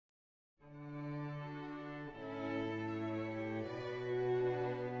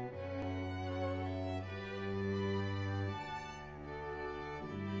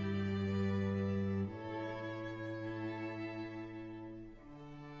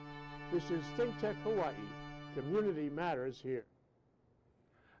This is ThinkTech Hawaii. Community matters here.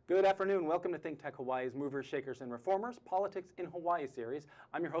 Good afternoon. Welcome to ThinkTech Hawaii's Movers, Shakers, and Reformers Politics in Hawaii series.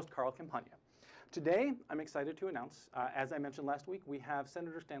 I'm your host, Carl Campagna. Today, I'm excited to announce, as I mentioned last week, we have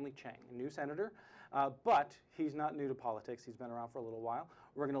Senator Stanley Chang, a new senator, but he's not new to politics. He's been around for a little while.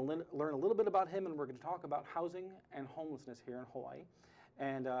 We're going to learn a little bit about him, and we're going to talk about housing and homelessness here in Hawaii,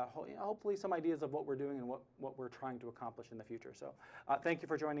 and hopefully some ideas of what we're doing and what we're trying to accomplish in the future. So thank you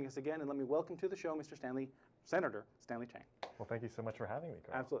for joining us again, and let me welcome to the show Senator Stanley Chang. Well, thank you so much for having me,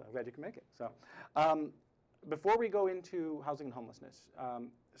 Carl. Absolutely. I'm glad you can make it. So, before we go into housing and homelessness,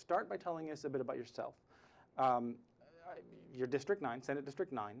 start by telling us a bit about yourself. Your District 9, Senate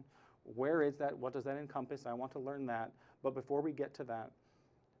District 9, where is that? What does that encompass? I want to learn that. But before we get to that,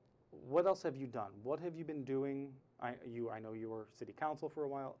 what else have you done? What have you been doing? I know you were city council for a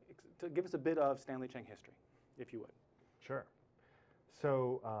while. To give us a bit of Stanley Chang history, if you would. Sure.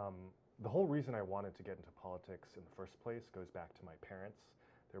 So, the whole reason I wanted to get into politics in the first place goes back to my parents.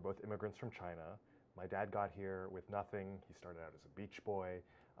 They were both immigrants from China. My dad got here with nothing. He started out as a beach boy,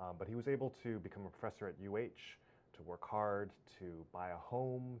 but he was able to become a professor at UH, to work hard, to buy a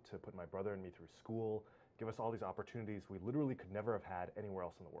home, to put my brother and me through school, give us all these opportunities we literally could never have had anywhere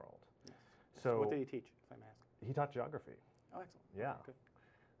else in the world. Yes. So what did he teach, if I may ask? He taught geography. Oh, excellent. Yeah. Okay, good.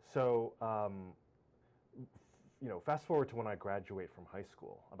 So, fast forward to when I graduate from high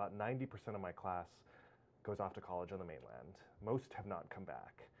school, about 90% of my class goes off to college on the mainland. Most have not come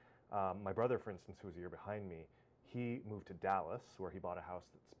back. My brother, for instance, who was a year behind me, he moved to Dallas, where he bought a house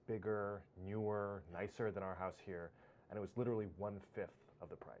that's bigger, newer, nicer than our house here, and it was literally 1/5 of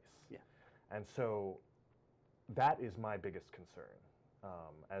the price. Yeah. And so that is my biggest concern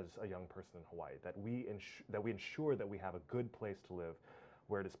as a young person in Hawaii, that we ensure that we have a good place to live,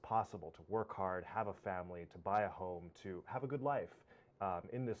 where it is possible to work hard, have a family, to buy a home, to have a good life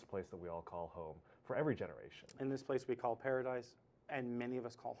in this place that we all call home for every generation. In this place we call paradise, and many of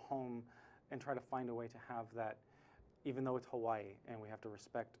us call home, and try to find a way to have that, even though it's Hawaii and we have to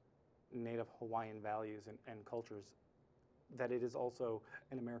respect native Hawaiian values and cultures, that it is also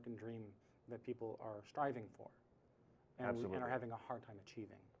an American dream that people are striving for and are having a hard time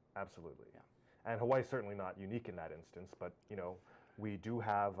achieving. Absolutely. Yeah. And Hawaii's certainly not unique in that instance, but we do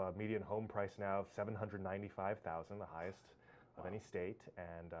have a median home price now of $795,000, the highest of any state,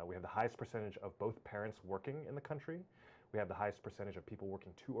 and we have the highest percentage of both parents working in the country. We have the highest percentage of people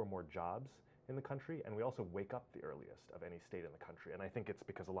working 2 or more jobs in the country, and we also wake up the earliest of any state in the country. And I think it's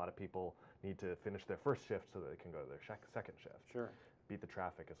because a lot of people need to finish their first shift so that they can go to their second shift. Sure. Beat the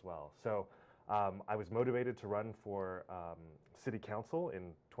traffic as well. So I was motivated to run for city council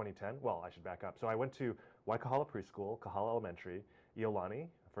in 2010. Well, I should back up. So I went to Waikahala Preschool, Kahala Elementary, Iolani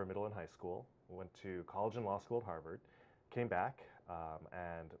for middle and high school. Went to college and law school at Harvard. Came back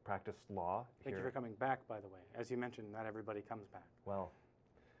and practiced law here. Thank you for coming back, by the way. As you mentioned, not everybody comes back. Well,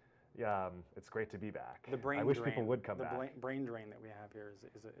 yeah, it's great to be back. The brain I wish drain, people would come back. The brain drain that we have here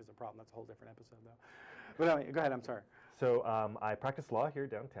is a problem. That's a whole different episode, though. But anyway, go ahead. I'm sorry. So I practiced law here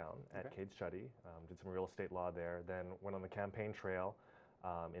downtown at Okay. Cades Chuddy. Did some real estate law there. Then went on the campaign trail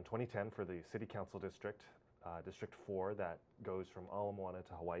in 2010 for the City Council District, District 4, that goes from Ala Moana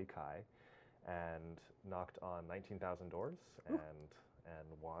to Hawaii Kai, and knocked on 19,000 doors and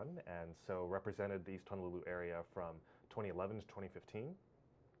won. And so represented the East Honolulu area from 2011 to 2015.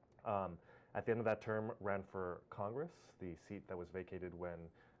 At the end of that term, ran for Congress, the seat that was vacated when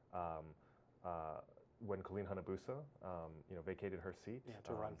Colleen Hanabusa, vacated her seat. Yeah,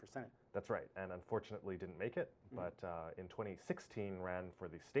 to run for Senate. That's right, and unfortunately didn't make it. But in 2016, ran for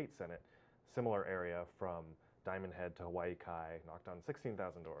the state Senate, similar area from Diamond Head to Hawaii Kai, knocked on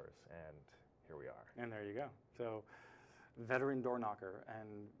 16,000 doors, and here we are. And there you go. So, veteran door knocker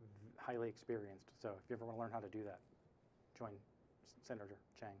and highly experienced. So, if you ever want to learn how to do that, join Senator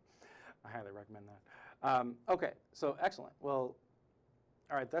Chang. I highly recommend that. Okay, so excellent. Well,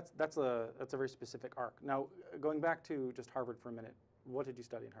 all right, that's a very specific arc. Now, going back to just Harvard for a minute, what did you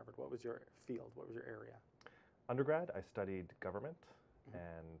study in Harvard? What was your field? What was your area? Undergrad, I studied government,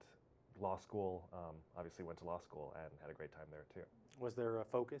 and law school, obviously went to law school and had a great time there too. Was there a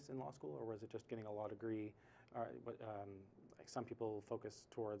focus in law school, or was it just getting a law degree? Like some people focus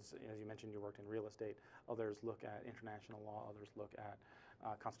towards, as you mentioned, you worked in real estate. Others look at international law. Others look at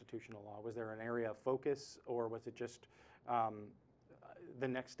constitutional law. Was there an area of focus, or was it just the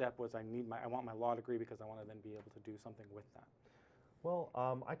next step was I want my law degree because I want to then be able to do something with that? Well,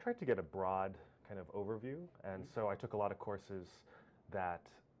 I tried to get a broad kind of overview, and so I took a lot of courses that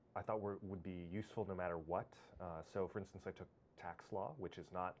I thought would be useful no matter what. So for instance, I took tax law, which is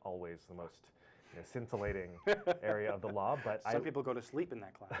not always the most scintillating area of the law, but Some people go to sleep in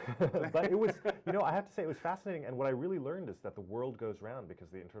that class. but it was, I have to say it was fascinating, and what I really learned is that the world goes round because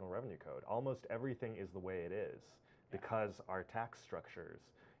of the Internal Revenue Code. Almost everything is the way it is because our tax structures,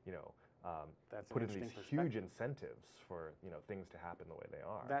 put in these huge incentives for, things to happen the way they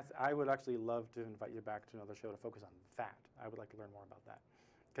are. I would actually love to invite you back to another show to focus on that. I would like to learn more about that,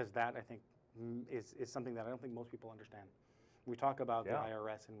 because that, I think, is something that I don't think most people understand. We talk about the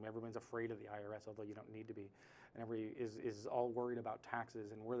IRS, and everyone's afraid of the IRS, although you don't need to be. And everybody is all worried about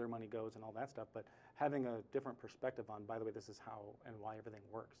taxes and where their money goes and all that stuff. But having a different perspective on, by the way, this is how and why everything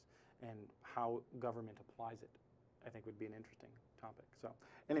works and how government applies it, I think would be an interesting topic. So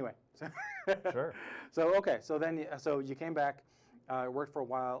anyway, Sure. So okay, so then you came back, worked for a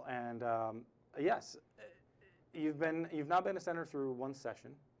while, and yes, you've now been a senator through one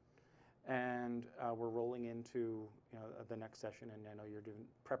session. And we're rolling into the next session, and I know you're doing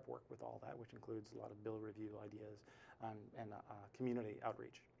prep work with all that, which includes a lot of bill review ideas and community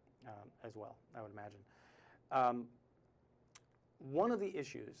outreach as well, I would imagine. One of the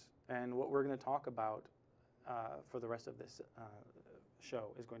issues, and what we're going to talk about for the rest of this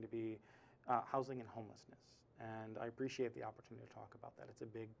show, is going to be housing and homelessness. And I appreciate the opportunity to talk about that. It's a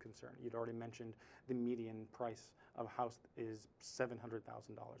big concern. You'd already mentioned the median price of a house is $700,000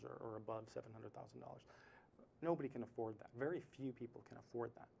 or above $700,000. Nobody can afford that. Very few people can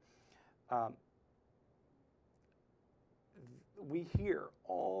afford that. We hear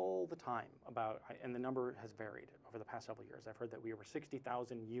all the time about, and the number has varied over the past several years. I've heard that we were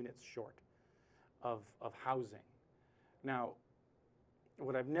 60,000 units short of housing. Now,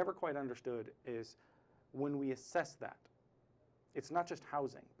 what I've never quite understood is, when we assess that, it's not just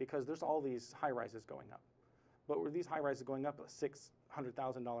housing, because there's all these high-rises going up. But were these high-rises going up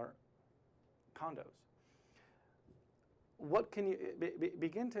 $600,000 condos? What can you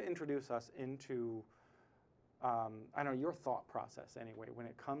begin to introduce us into, I don't know, your thought process anyway, when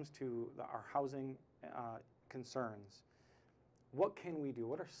it comes to our housing concerns? What can we do?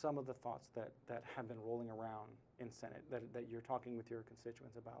 What are some of the thoughts that have been rolling around in Senate that you're talking with your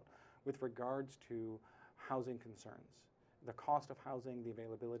constituents about with regards to housing concerns? The cost of housing, the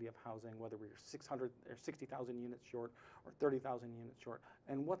availability of housing, whether we're 600 or 60,000 units short or 30,000 units short,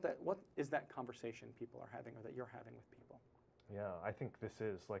 and what is that conversation people are having, or that you're having with people? Yeah, I think this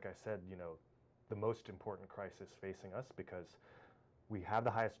is, like I said, the most important crisis facing us, because we have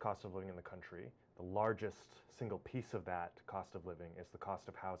the highest cost of living in the country. The largest single piece of that cost of living is the cost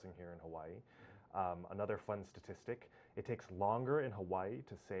of housing here in Hawaii. Another fun statistic, it takes longer in Hawaii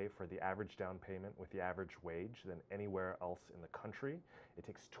to save for the average down payment with the average wage than anywhere else in the country. It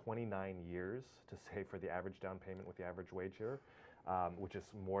takes 29 years to save for the average down payment with the average wage here, which is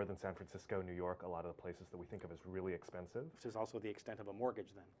more than San Francisco, New York, a lot of the places that we think of as really expensive. Which is also the extent of a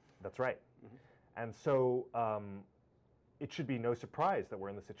mortgage then. That's right. Mm-hmm. And so it should be no surprise that we're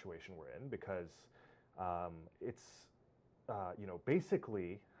in the situation we're in, because it's,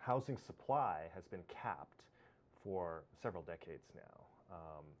 basically housing supply has been capped for several decades now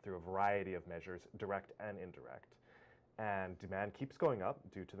through a variety of measures, direct and indirect. And demand keeps going up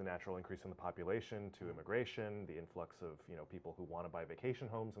due to the natural increase in the population, to immigration, the influx of people who want to buy vacation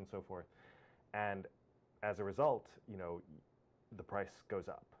homes and so forth. And as a result, the price goes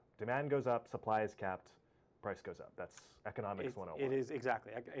up. Demand goes up, supply is capped, price goes up. That's economics 101. It is,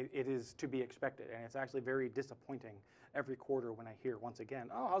 exactly. It is to be expected, and it's actually very disappointing every quarter when I hear, once again,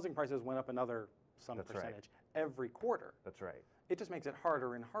 oh, housing prices went up another percentage every quarter. That's right. It just makes it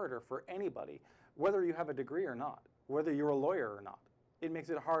harder and harder for anybody, whether you have a degree or not, whether you're a lawyer or not. It makes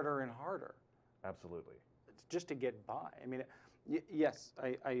it harder and harder. Absolutely. It's just to get by. I mean, yes,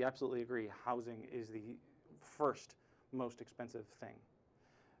 I absolutely agree. Housing is the first most expensive thing.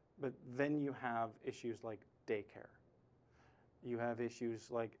 But then you have issues like daycare. You have issues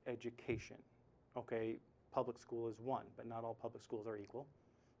like education. Okay, public school is one, but not all public schools are equal.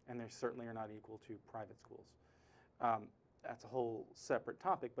 And they certainly are not equal to private schools. That's a whole separate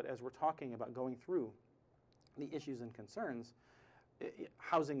topic, but as we're talking about going through the issues and concerns,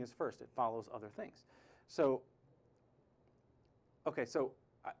 housing is first. It follows other things. So, okay, so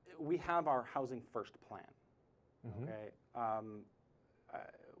we have our Housing First plan. Mm-hmm. Okay,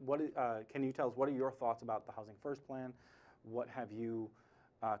 can you tell us, what are your thoughts about the Housing First plan? What have you,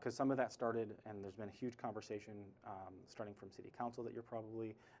 because some of that started, and there's been a huge conversation starting from City Council that you're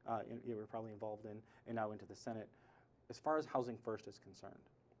probably involved in, and now into the Senate. As far as Housing First is concerned,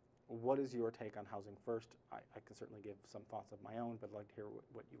 what is your take on Housing First? I can certainly give some thoughts of my own, but I'd like to hear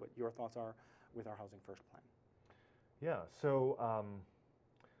what your thoughts are with our Housing First plan. Yeah, so,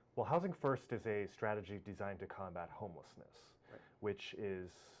 well, Housing First is a strategy designed to combat homelessness, right, which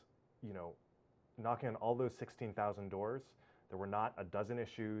is, knocking on all those 16,000 doors, there were not a dozen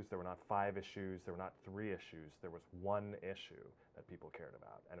issues, there were not 5 issues, there were not 3 issues. There was one issue that people cared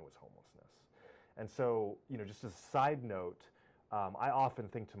about, and it was homelessness. And so, just as a side note, I often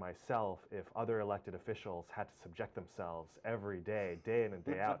think to myself, if other elected officials had to subject themselves every day, day in and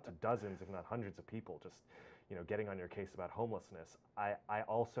day out, to dozens, if not hundreds of people just, getting on your case about homelessness, I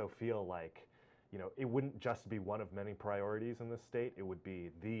also feel like, it wouldn't just be one of many priorities in this state, it would be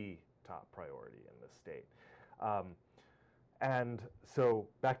the top priority in this state. And so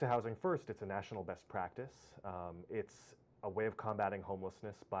back to Housing First, it's a national best practice. It's a way of combating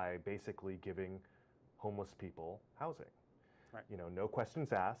homelessness by basically giving homeless people housing. Right. No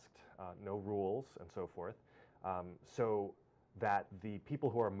questions asked, no rules, and so forth, so that the people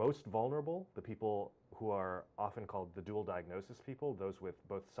who are most vulnerable, the people who are often called the dual diagnosis people, those with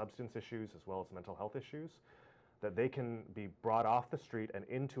both substance issues as well as mental health issues, that they can be brought off the street and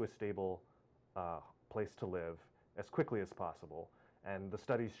into a stable place to live as quickly as possible. And the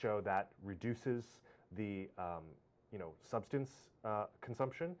studies show that reduces the substance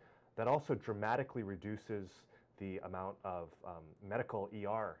consumption. That also dramatically reduces the amount of medical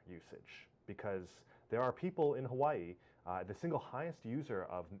ER usage, because there are people in Hawaii, the single highest user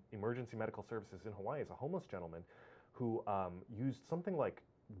of emergency medical services in Hawaii is a homeless gentleman who used something like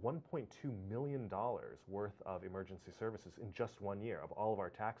 $1.2 million worth of emergency services in just 1 year of all of our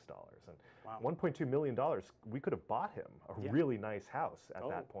tax dollars. And wow. $1.2 million, we could have bought him a really nice house at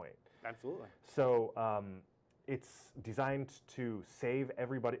that point. Absolutely. So it's designed to save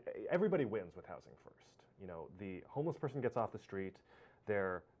everybody. Everybody wins with Housing First. The homeless person gets off the street,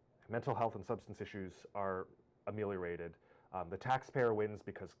 their mental health and substance issues are ameliorated. The taxpayer wins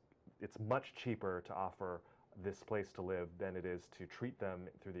because it's much cheaper to offer this place to live than it is to treat them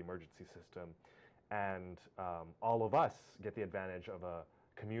through the emergency system. And all of us get the advantage of a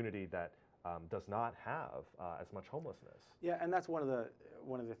community that does not have as much homelessness. Yeah, and that's one of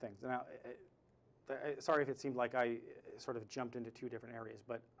the things. Now, sorry if it seemed like I sort of jumped into 2 different areas,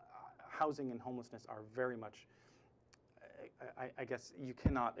 but housing and homelessness are very much, I guess you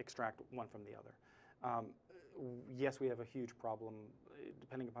cannot extract one from the other. Yes, we have a huge problem,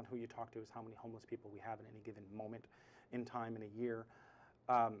 depending upon who you talk to, is how many homeless people we have in any given moment in time in a year.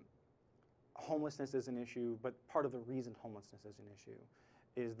 Homelessness is an issue, but part of the reason homelessness is an issue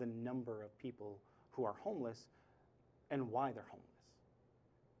is the number of people who are homeless and why they're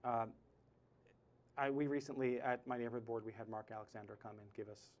homeless. We recently, at my neighborhood board, we had Mark Alexander come and give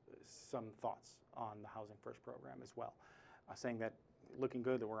us some thoughts on the Housing First program as well, saying that looking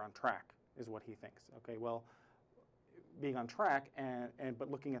good, that we're on track is what he thinks. Okay, well, being on track,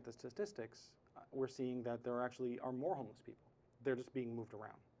 but looking at the statistics, we're seeing that there actually are more homeless people. They're just being moved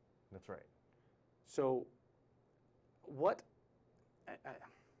around. That's right. So what,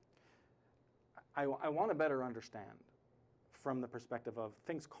 I want to better understand from the perspective of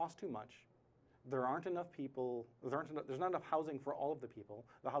things cost too much, there aren't enough people, there's not enough housing for all of the people.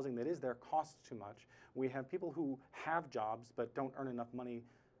 The housing that is there costs too much. We have people who have jobs but don't earn enough money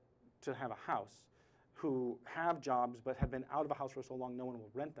to have a house, who have jobs but have been out of a house for so long no one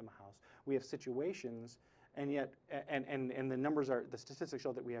will rent them a house. We have situations, and yet, and the numbers are, the statistics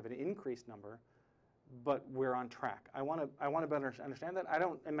show that we have an increased number, but we're on track. I want to better understand that. I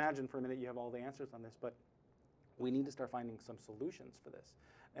don't imagine for a minute you have all the answers on this, but we need to start finding some solutions for this.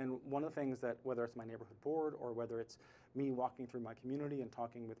 And one of the things that, whether it's my neighborhood board or whether it's me walking through my community and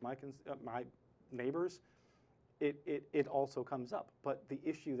talking with my neighbors, it also comes up. But the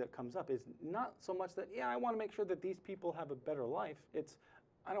issue that comes up is not so much that, yeah, I want to make sure that these people have a better life. It's,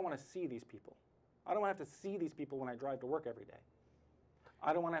 I don't want to see these people. I don't want to have to see these people when I drive to work every day.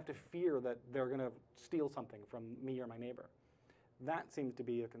 I don't want to have to fear that they're going to steal something from me or my neighbor. That seems to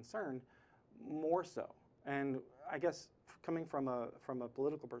be a concern more so. And I guess coming from a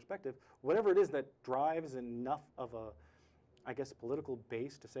political perspective, whatever it is that drives enough of a, I guess, political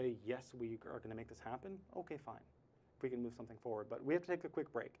base to say, yes, we are going to make this happen, okay, fine. We can move something forward. But we have to take a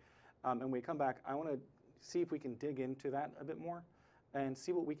quick break. And when we come back, I want to see if we can dig into that a bit more and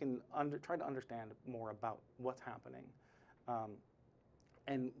see what we can try to understand more about what's happening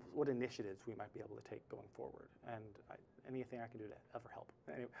and what initiatives we might be able to take going forward. And anything I can do to ever help.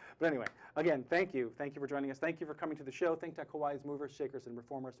 But anyway, again, thank you. Thank you for joining us. Thank you for coming to the show. ThinkTech Hawaii's Movers, Shakers, and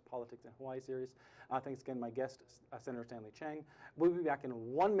Reformers, Politics in Hawaii series. Thanks again, my guest, Senator Stanley Chang. We'll be back in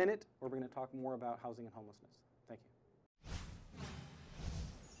 1 minute where we're going to talk more about housing and homelessness. Thank you.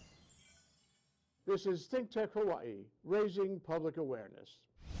 This is ThinkTech Hawaii, raising public awareness.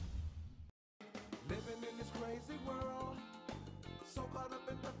 Living in this crazy world, so caught up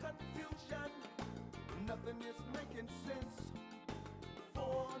in the confusion, nothing is making sense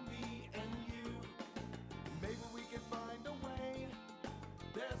for me and you. can find a way.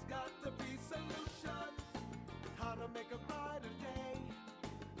 There's got to be solution. How to make a brighter day.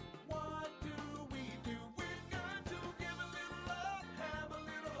 What do? We've got to give a little love, have a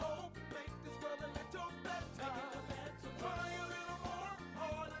little hope, make this world a little better. Try a little more,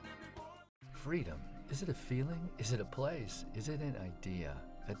 harder than before. Freedom. Is it a feeling? Is it a place? Is it an idea?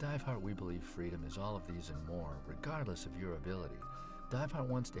 At Dive Heart, we believe freedom is all of these and more, regardless of your ability. Dive Heart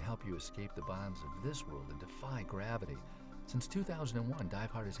wants to help you escape the bonds of this world and defy gravity. Since 2001,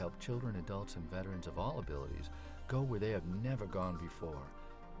 Dive Heart has helped children, adults, and veterans of all abilities go where they have never gone before.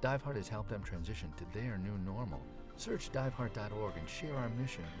 Dive Heart has helped them transition to their new normal. Search diveheart.org and share our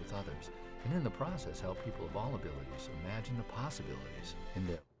mission with others, and in the process help people of all abilities imagine the possibilities in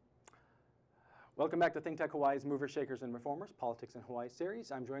their... Welcome back to ThinkTech Hawaii's Movers, Shakers, and Reformers, Politics in Hawaii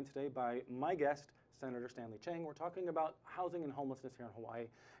series. I'm joined today by my guest, Senator Stanley Chang. We're talking about housing and homelessness here in Hawaii.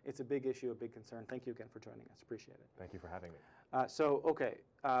 It's a big issue, a big concern. Thank you again for joining us. Appreciate it. Thank you for having me.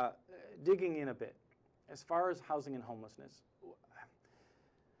 Digging in a bit, as far as housing and homelessness,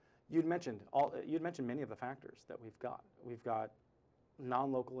 you'd mentioned many of the factors that we've got. We've got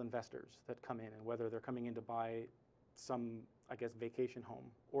non-local investors that come in, and whether they're coming in to buy some, I guess, vacation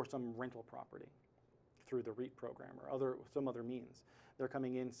home or some rental property through the REIT program or some other means. They're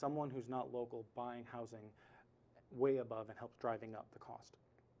coming in, someone who's not local, buying housing way above and helps driving up the cost,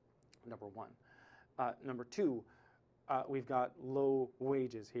 number one. Number two, we've got low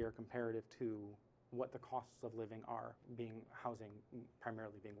wages here comparative to what the costs of living are, housing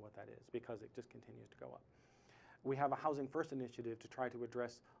primarily being what that is, because it just continues to go up. We have a Housing First initiative to try to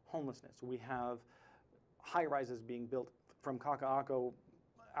address homelessness. We have high-rises being built from Kaka'ako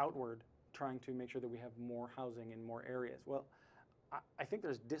outward, trying to make sure that we have more housing in more areas. Well, I think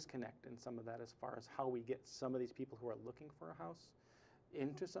there's disconnect in some of that as far as how we get some of these people who are looking for a house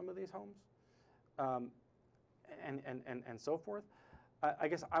into some of these homes, and so forth. I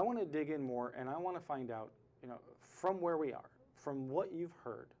guess I want to dig in more, and I want to find out, from where we are, from what you've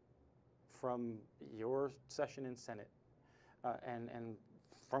heard from your session in Senate, and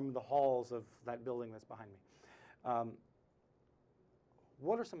from the halls of that building that's behind me.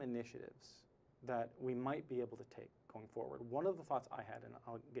 What are some initiatives that we might be able to take going forward? One of the thoughts I had, and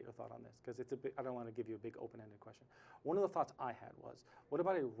I'll get your thought on this, because it's I don't want to give you a big open-ended question. One of the thoughts I had was, what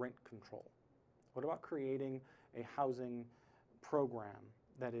about a rent control? What about creating a housing program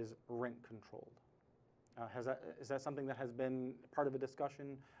that is rent controlled? Is that something that has been part of a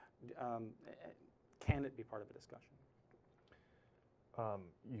discussion? Can it be part of a discussion?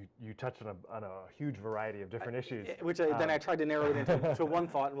 You touched on a huge variety of different issues. Then I tried to narrow it into one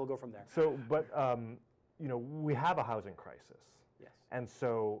thought, and we'll go from there. So, but we have a housing crisis. Yes. And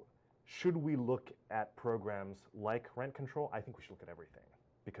so, should we look at programs like rent control? I think we should look at everything,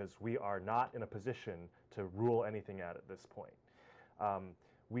 because we are not in a position to rule anything out at this point.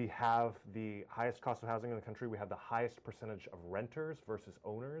 We have the highest cost of housing in the country. We have the highest percentage of renters versus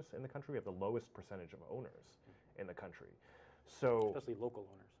owners in the country. We have the lowest percentage of owners in the country. So, especially local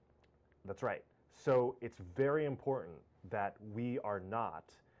owners. That's right. So it's very important that we are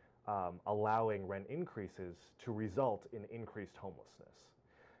not allowing rent increases to result in increased homelessness.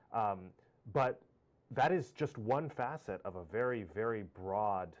 But that is just one facet of a very, very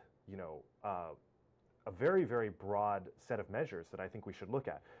broad, a very, very broad set of measures that I think we should look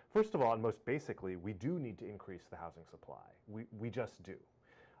at. First of all, and most basically, we do need to increase the housing supply. We just do.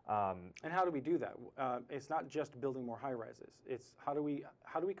 And how do we do that? It's not just building more high-rises. It's how do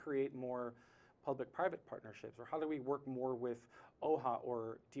we create more public-private partnerships, or how do we work more with OHA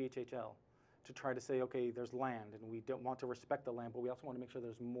or DHHL to try to say, okay, there's land, and we don't want to respect the land, but we also want to make sure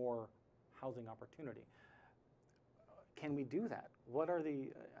there's more housing opportunity. Can we do that? What are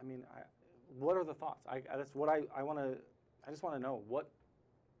the? What are the thoughts? That's what I want to. I just want to know what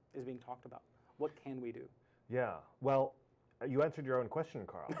is being talked about. What can we do? Yeah. Well, you answered your own question,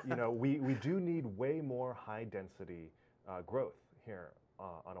 Carl. We do need way more high-density growth here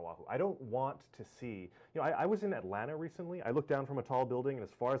on Oahu. I don't want to see, I was in Atlanta recently. I looked down from a tall building, and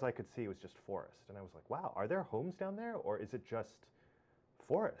as far as I could see, it was just forest. And I was like, wow, are there homes down there, or is it just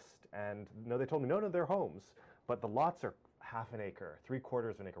forest? And no, they told me, no, they're homes. But the lots are half an acre,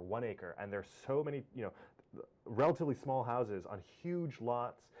 3/4 of an acre, 1 acre, and there's so many, relatively small houses on huge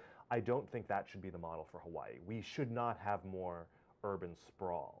lots. I don't think that should be the model for Hawaii. We should not have more urban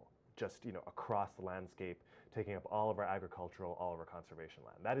sprawl, just across the landscape, taking up all of our agricultural, all of our conservation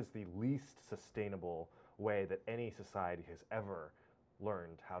land. That is the least sustainable way that any society has ever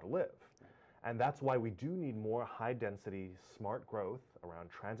learned how to live. And that's why we do need more high-density, smart growth around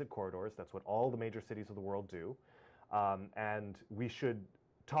transit corridors. That's what all the major cities of the world do. And we should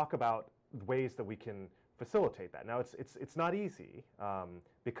talk about ways that we can facilitate that. Now, it's not easy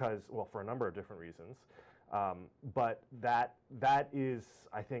because, well, for a number of different reasons, but that is,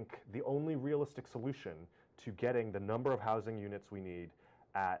 I think, the only realistic solution to getting the number of housing units we need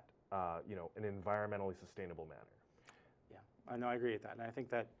at an environmentally sustainable manner. Yeah, I know, I agree with that, and I think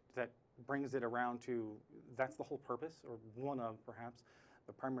that brings it around to, that's the whole purpose, or one of perhaps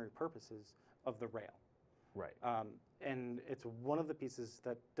the primary purposes of the rail. Right. And it's one of the pieces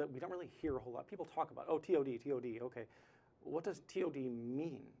that we don't really hear a whole lot. People talk about, oh, TOD, okay. What does TOD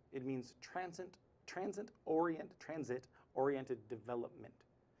mean? It means transit-oriented development.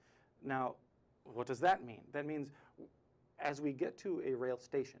 Now, what does that mean? That means as we get to a rail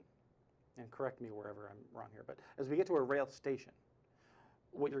station, and correct me wherever I'm wrong here, but as we get to a rail station,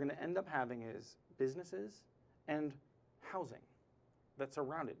 what you're going to end up having is businesses and housing that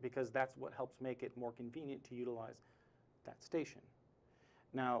surround it, because that's what helps make it more convenient to utilize that station.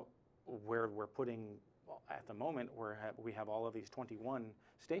 Now, where we're putting, well, at the moment, we have all of these 21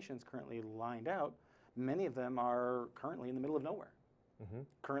 stations currently lined out. Many of them are currently in the middle of nowhere,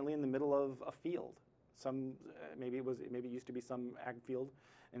 currently in the middle of a field. Some, maybe it used to be some ag field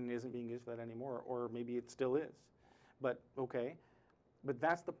and it isn't being used for that anymore, or maybe it still is. But okay, but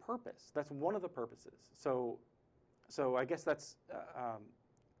that's the purpose. That's one of the purposes. So I guess that's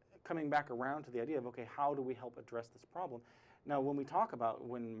coming back around to the idea of, okay, how do we help address this problem? Now, when we talk about,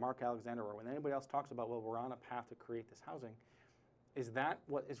 when Mark Alexander or when anybody else talks about, well, we're on a path to create this housing, is that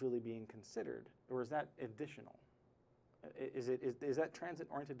what is really being considered, or is that additional? Is that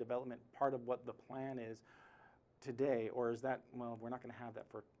transit-oriented development part of what the plan is today, or is that, well, we're not going to have that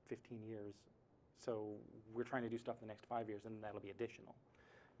for 15 years, so we're trying to do stuff in the next 5 years, and that'll be additional?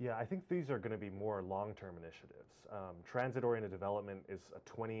 Yeah, I think these are going to be more long-term initiatives. Transit-oriented development is a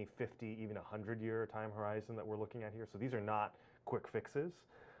 20, 50, even 100-year time horizon that we're looking at here. So these are not quick fixes.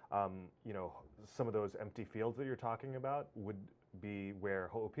 Some of those empty fields that you're talking about would be where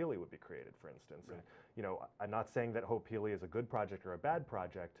Ho'opili would be created, for instance. Right. And I'm not saying that Ho'opili is a good project or a bad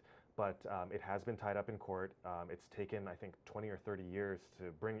project, but it has been tied up in court. It's taken, I think, 20 or 30 years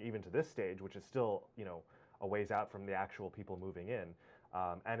to bring even to this stage, which is still, a ways out from the actual people moving in.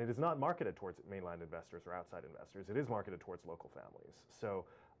 And it is not marketed towards mainland investors or outside investors. It is marketed towards local families. So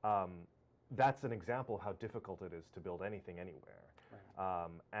that's an example of how difficult it is to build anything anywhere. Right.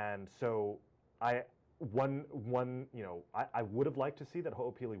 And so I would have liked to see that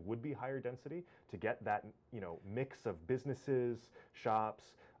Ho'opili would be higher density to get that, mix of businesses,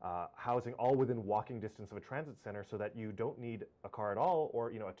 shops, housing, all within walking distance of a transit center, so that you don't need a car at all, or,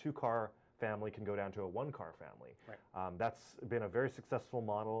 a two-car family can go down to a one-car family. Right. That's been a very successful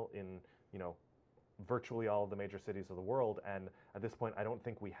model in, virtually all of the major cities of the world. And at this point, I don't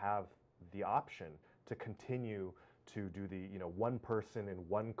think we have the option to continue to do the, one person in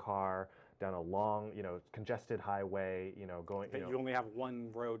one car down a long, congested highway, going. You only have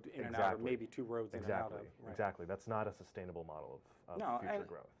one road in and out, or maybe two roads in and out of. Right. Exactly. That's not a sustainable model of future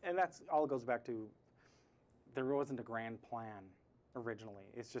growth. And that's all goes back to, there wasn't a grand plan originally.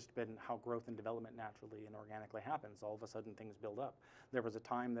 It's just been how growth and development naturally and organically happens. All of a sudden things build up. There was a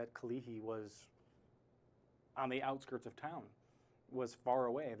time that Kalihi was on the outskirts of town, was far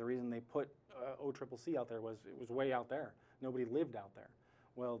away. The reason they put OCCC out there was it was way out there. Nobody lived out there.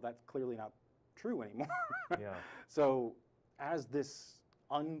 Well, that's clearly not true anymore. Yeah. So as this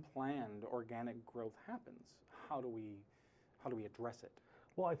unplanned organic growth happens, how do we address it?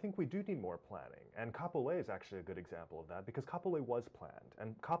 Well, I think we do need more planning, and Kapolei is actually a good example of that, because Kapolei was planned,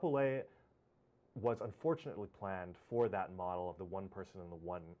 and Kapolei was unfortunately planned for that model of the one person and the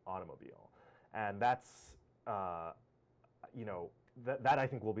one automobile, and that's, that I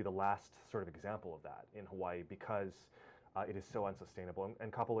think will be the last sort of example of that in Hawaii, because it is so unsustainable,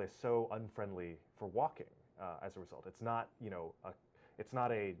 and Kapolei is so unfriendly for walking as a result. It's not, it's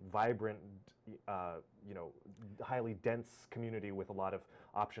not a vibrant, highly dense community with a lot of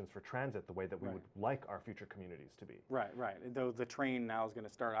options for transit the way that we would like our future communities to be. Right. Though the train now is going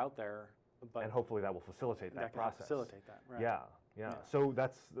to start out there, but and hopefully that will facilitate that process. Facilitate that. Right. Yeah. So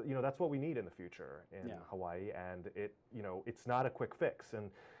that's that's what we need in the future in Hawaii, and it's not a quick fix.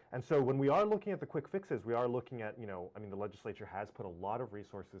 And so when we are looking at the quick fixes, we are looking at the legislature has put a lot of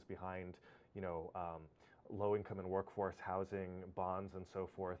resources behind low-income and workforce housing bonds and so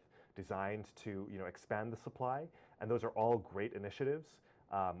forth, designed to expand the supply, and those are all great initiatives.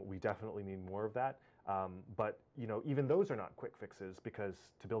 We definitely need more of that, but even those are not quick fixes,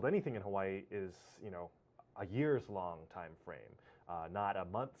 because to build anything in Hawaii is a years-long time frame, not a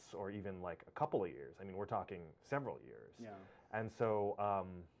months or even like a couple of years. I mean, we're talking several years. Yeah. And so,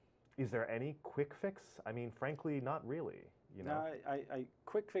 is there any quick fix? I mean, frankly, not really. You know? No,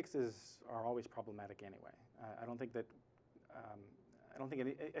 quick fixes are always problematic anyway. I don't think that.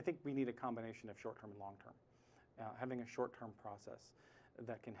 I think we need a combination of short-term and long-term. Having a short-term process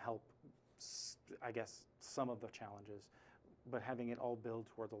that can help, I guess, some of the challenges, but having it all build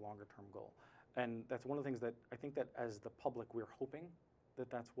towards a longer-term goal. And that's one of the things that I think that as the public, we're hoping that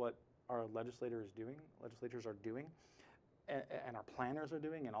that's what our legislators are doing, and our planners are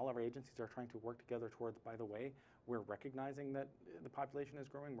doing, and all of our agencies are trying to work together towards. By the way, we're recognizing that the population is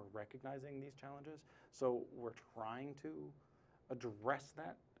growing. We're recognizing these challenges. So we're trying to address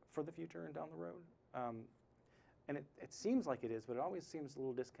that for the future and down the road. And it seems like it is, but it always seems a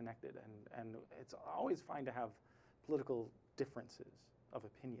little disconnected. And it's always fine to have political differences of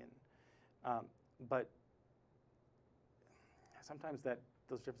opinion. But sometimes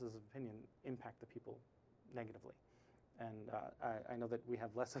those differences of opinion impact the people negatively. And I know that we have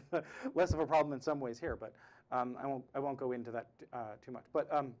less of a problem in some ways here, but I won't go into that too much. But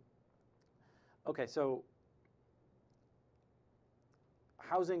okay, so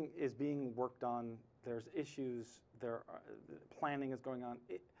housing is being worked on. There's issues. Planning is going on.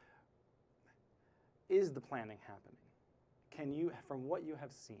 Is the planning happening? Can you, from what you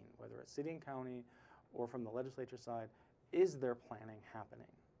have seen, whether it's city and county or from the legislature side, is there planning happening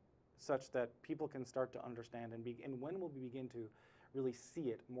such that people can start to understand and when will we begin to really see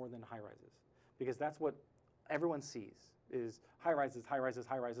it more than high rises? Because that's what everyone sees is high rises, high rises,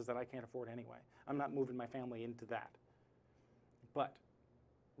 high rises that I can't afford anyway. I'm not moving my family into that. But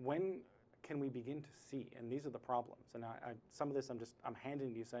when can we begin to see? And these are the problems. And some of this I'm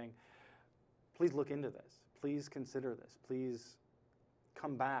handing to you saying, please look into this. Please consider this. Please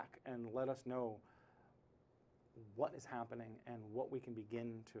come back and let us know what is happening and what we can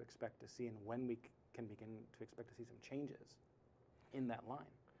begin to expect to see and when we can begin to expect to see some changes in that line.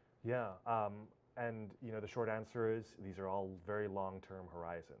 Yeah, and you know, the short answer is these are all very long-term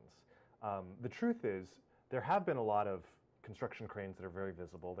horizons. The truth is there have been a lot of construction cranes that are very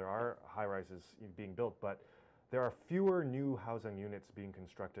visible. There are high-rises being built, but there are fewer new housing units being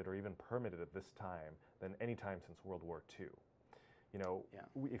constructed or even permitted at this time than any time since World War II. You know,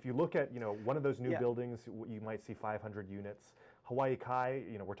 if you look at, you know, one of those new buildings, you might see 500 units. Hawaii Kai,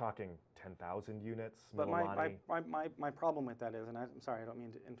 you know, we're talking 10,000 units. But my problem with that is, and I'm sorry, I don't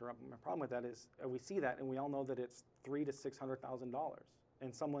mean to interrupt. My problem with that is we see that, and we all know that it's $300,000 to $600,000,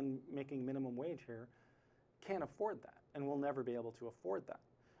 and someone making minimum wage here can't afford that, and will never be able to afford that.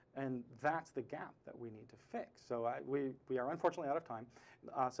 And that's the gap that we need to fix. So we are unfortunately out of time.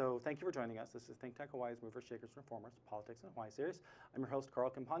 So thank you for joining us. This is ThinkTech Hawaii's Movers, Shakers, Reformers, Politics in Hawaii series. I'm your host, Carl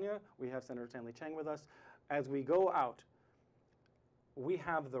Campagna. We have Senator Stanley Chang with us. As we go out, we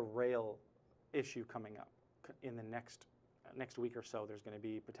have the rail issue coming up in the next week or so. There's going to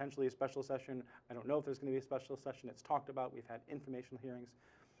be potentially a special session. I don't know if there's going to be a special session. It's talked about. We've had informational hearings.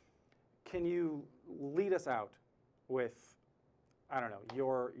 Can you lead us out with, I don't know,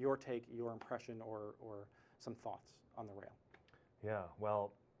 your take, your impression, or some thoughts on the rail? Yeah,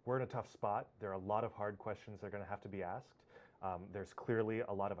 well, we're in a tough spot. There are a lot of hard questions that are going to have to be asked. There's clearly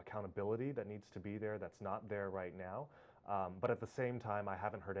a lot of accountability that needs to be there that's not there right now. But at the same time, I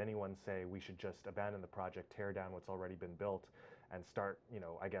haven't heard anyone say we should just abandon the project, tear down what's already been built, and start, you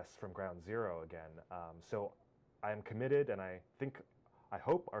know, I guess from ground zero again. So I am committed, and I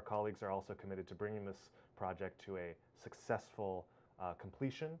hope our colleagues are also committed to bringing this project to a successful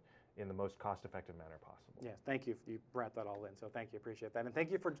completion in the most cost-effective manner possible. Yes, thank you. You brought that all in, so thank you. Appreciate that. And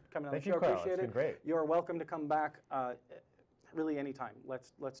thank you for coming on the show. Thank you, Carl. Appreciate it. It's been great. You're welcome to come back really anytime.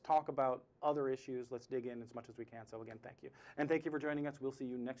 Let's talk about other issues. Let's dig in as much as we can. So again, thank you. And thank you for joining us. We'll see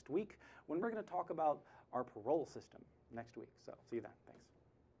you next week when we're going to talk about our parole system next week. So see you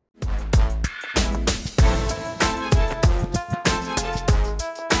then. Thanks.